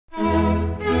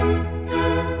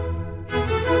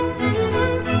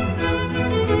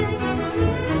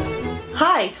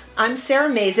I'm Sarah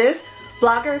Maizes,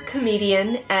 blogger,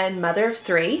 comedian, and mother of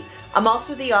 3. I'm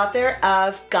also the author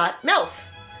of Got Milf,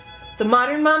 the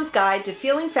modern mom's guide to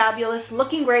feeling fabulous,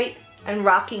 looking great, and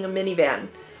rocking a minivan.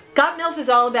 Got Milf is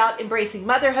all about embracing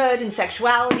motherhood and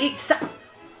sexuality.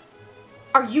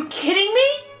 Are you kidding me?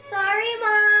 Sorry,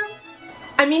 Mom.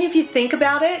 I mean, if you think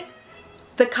about it,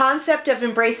 the concept of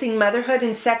embracing motherhood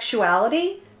and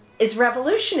sexuality is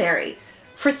revolutionary.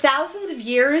 For thousands of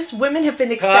years, women have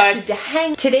been expected to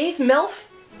hang. Today's MILF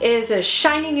is a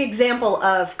shining example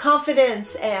of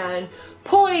confidence and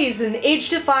poise and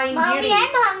age-defying beauty. Mommy, I'm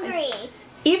hungry.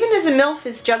 Even as a MILF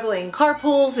is juggling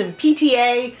carpools and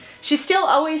PTA, she still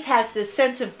always has this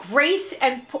sense of grace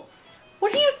and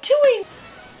what are you doing?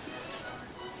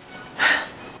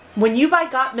 When you buy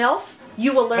Got MILF,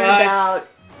 you will learn about...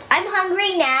 I'm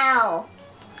hungry now.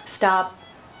 Stop.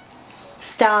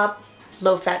 Stop.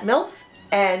 Low-fat MILF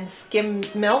and skim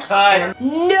MILF.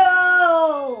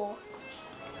 No!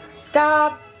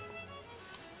 Stop.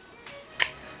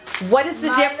 What is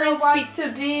the difference? Wants to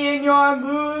be in your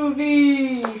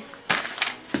movie.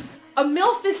 A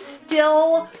MILF is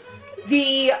still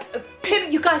the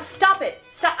pin. You guys stop it.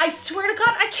 Stop. I swear to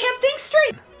God, I can't think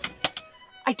straight.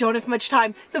 I don't have much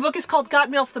time. The book is called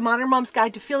Got Milf, the Modern Mom's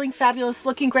Guide to Feeling Fabulous,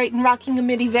 Looking Great, and Rocking a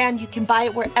Minivan. You can buy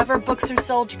it wherever books are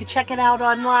sold. You can check it out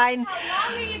online.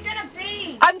 How long are you gonna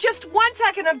be? I'm just 1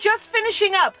 second. I'm just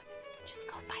finishing up. Just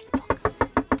go buy the book.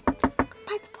 Go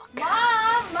buy the book.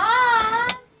 Mom!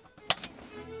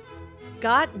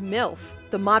 Got Milf,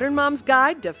 the Modern Mom's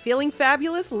Guide to Feeling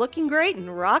Fabulous, Looking Great,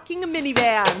 and Rocking a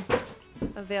Minivan.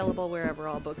 Available wherever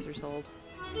all books are sold.